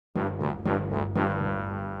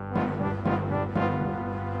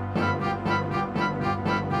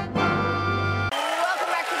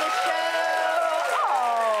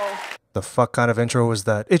The fuck kind of intro was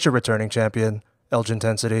that? It's your returning champion,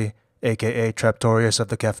 Elgintensity, aka Traptorius of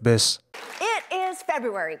the Kefbis. It is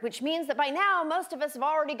February, which means that by now most of us have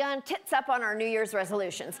already gone tits up on our New Year's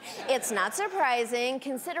resolutions. It's not surprising,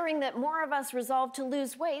 considering that more of us resolved to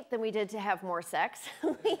lose weight than we did to have more sex.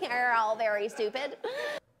 We are all very stupid.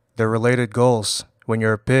 They're related goals. When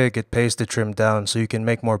you're a pig, it pays to trim down so you can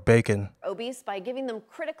make more bacon. Obese by giving them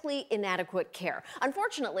critically inadequate care.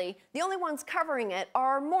 Unfortunately, the only ones covering it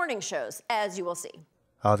are morning shows, as you will see.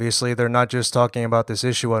 Obviously, they're not just talking about this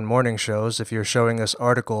issue on morning shows if you're showing us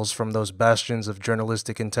articles from those bastions of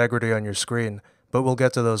journalistic integrity on your screen, but we'll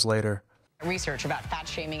get to those later. Research about fat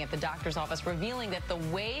shaming at the doctor's office revealing that the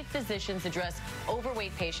way physicians address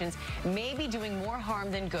overweight patients may be doing more harm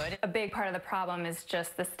than good. A big part of the problem is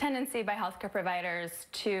just this tendency by healthcare providers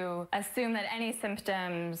to assume that any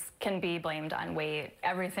symptoms can be blamed on weight.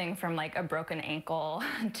 Everything from like a broken ankle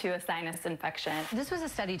to a sinus infection. This was a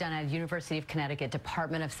study done at University of Connecticut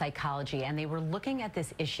Department of Psychology, and they were looking at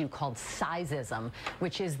this issue called sizeism,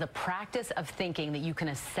 which is the practice of thinking that you can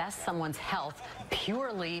assess someone's health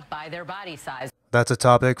purely by their body size. That's a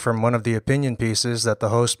topic from one of the opinion pieces that the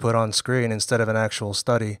host put on screen instead of an actual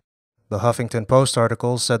study. The Huffington Post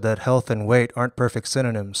article said that health and weight aren't perfect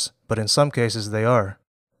synonyms, but in some cases they are.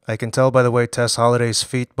 I can tell by the way Tess Holliday's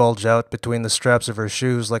feet bulge out between the straps of her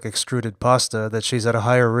shoes like extruded pasta that she's at a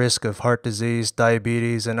higher risk of heart disease,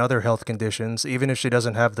 diabetes, and other health conditions even if she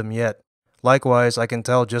doesn't have them yet. Likewise, I can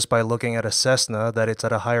tell just by looking at a Cessna that it's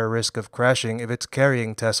at a higher risk of crashing if it's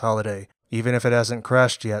carrying Tess Holliday, even if it hasn't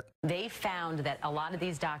crashed yet. They found that a lot of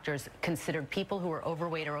these doctors considered people who are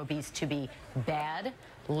overweight or obese to be bad,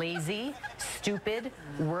 lazy, stupid,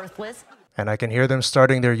 worthless. And I can hear them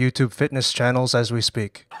starting their YouTube fitness channels as we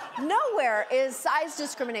speak. Nowhere is size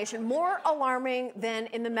discrimination more alarming than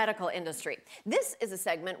in the medical industry. This is a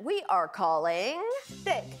segment we are calling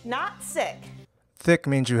Thick, not sick. Thick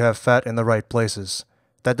means you have fat in the right places.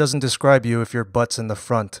 That doesn't describe you if your butt's in the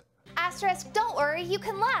front. Asterisk, don't worry, you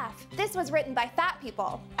can laugh. This was written by fat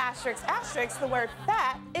people. Asterisk, asterisk, the word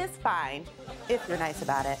fat is fine, if you're nice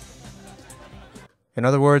about it. In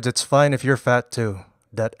other words, it's fine if you're fat too.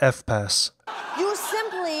 That F-pass. You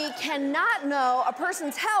simply cannot know a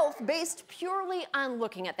person's health based purely on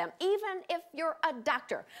looking at them, even if you're a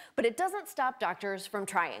doctor. But it doesn't stop doctors from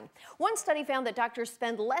trying. One study found that doctors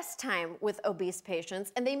spend less time with obese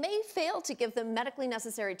patients, and they may fail to give them medically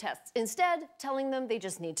necessary tests, instead telling them they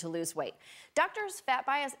just need to lose weight. Doctors' fat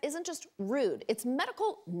bias isn't just rude, it's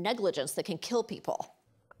medical negligence that can kill people.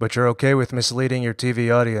 But you're okay with misleading your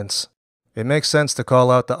TV audience. It makes sense to call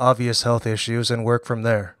out the obvious health issues and work from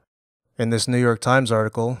there. In this New York Times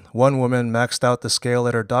article, one woman maxed out the scale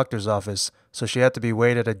at her doctor's office, so she had to be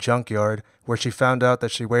weighed at a junkyard, where she found out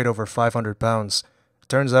that she weighed over 500 pounds.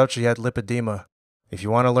 Turns out she had lipedema. If you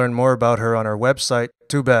want to learn more about her on our website,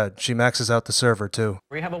 too bad, she maxes out the server too.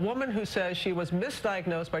 We have a woman who says she was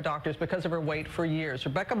misdiagnosed by doctors because of her weight for years.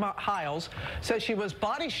 Rebecca Hiles says she was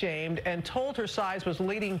body shamed and told her size was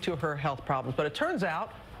leading to her health problems, but it turns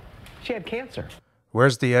out she had cancer.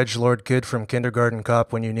 Where's the edgelord kid from Kindergarten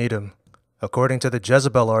Cop when you need him? According to the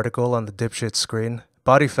Jezebel article on the dipshit screen,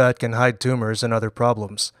 body fat can hide tumors and other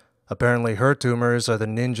problems. Apparently her tumors are the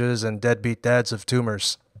ninjas and deadbeat dads of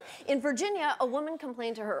tumors. In Virginia, a woman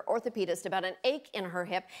complained to her orthopedist about an ache in her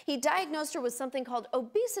hip. He diagnosed her with something called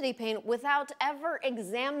obesity pain without ever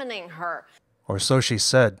examining her. Or so she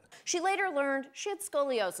said. She later learned she had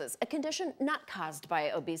scoliosis, a condition not caused by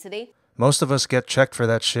obesity. Most of us get checked for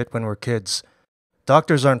that shit when we're kids.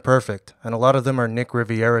 Doctors aren't perfect, and a lot of them are Nick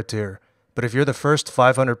Riviera tier. But if you're the first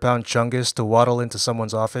 500-pound chungus to waddle into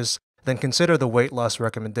someone's office, then consider the weight loss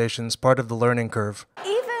recommendations part of the learning curve.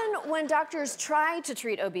 Even when doctors try to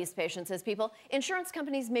treat obese patients as people, insurance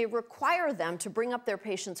companies may require them to bring up their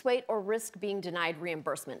patient's weight or risk being denied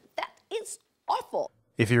reimbursement. That is awful.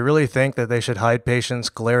 If you really think that they should hide patients'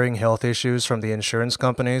 glaring health issues from the insurance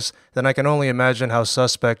companies, then I can only imagine how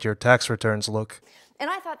suspect your tax returns look. And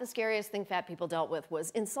I thought the scariest thing fat people dealt with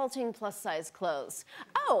was insulting plus-size clothes.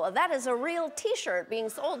 Oh, that is a real t-shirt being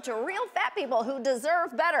sold to real fat people who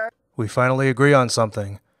deserve better. We finally agree on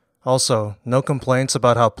something. Also, no complaints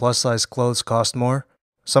about how plus-size clothes cost more?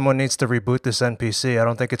 Someone needs to reboot this NPC. I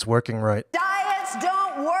don't think it's working right. Diets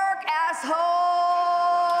don't work, assholes!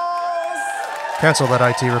 Cancel that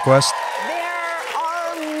IT request. There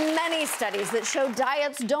are many studies that show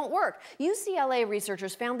diets don't work. UCLA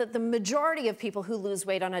researchers found that the majority of people who lose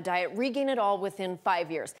weight on a diet regain it all within 5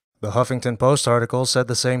 years. The Huffington Post article said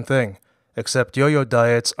the same thing, except yo-yo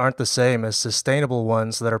diets aren't the same as sustainable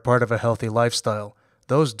ones that are part of a healthy lifestyle.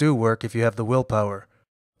 Those do work if you have the willpower.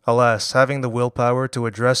 Alas, having the willpower to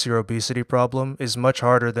address your obesity problem is much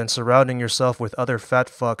harder than surrounding yourself with other fat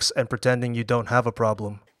fucks and pretending you don't have a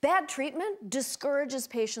problem. Bad treatment discourages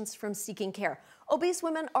patients from seeking care. Obese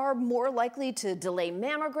women are more likely to delay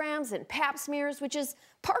mammograms and pap smears, which is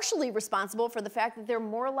partially responsible for the fact that they're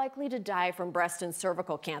more likely to die from breast and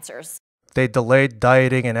cervical cancers. They delayed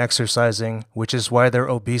dieting and exercising, which is why they're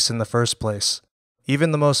obese in the first place.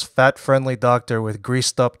 Even the most fat-friendly doctor with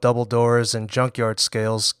greased-up double doors and junkyard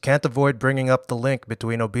scales can't avoid bringing up the link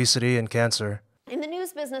between obesity and cancer. In the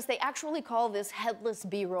news business, they actually call this headless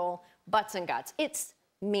B-roll butts and guts. It's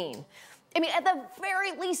mean. I mean, at the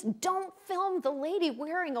very least, don't film the lady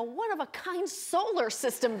wearing a one-of-a-kind solar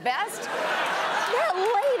system vest.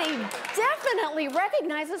 That lady definitely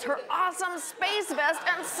recognizes her awesome space vest,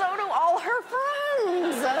 and so do all her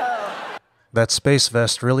friends. That space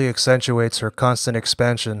vest really accentuates her constant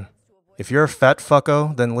expansion. If you're a fat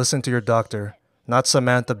fucko, then listen to your doctor, not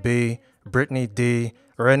Samantha Bee, Brittany D,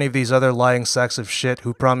 or any of these other lying sacks of shit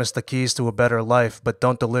who promise the keys to a better life but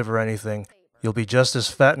don't deliver anything. You'll be just as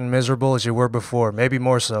fat and miserable as you were before, maybe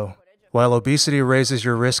more so. While obesity raises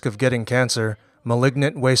your risk of getting cancer,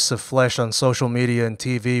 malignant wastes of flesh on social media and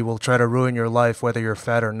TV will try to ruin your life whether you're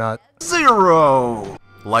fat or not. 0!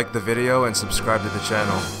 Like the video and subscribe to the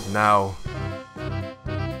channel, now.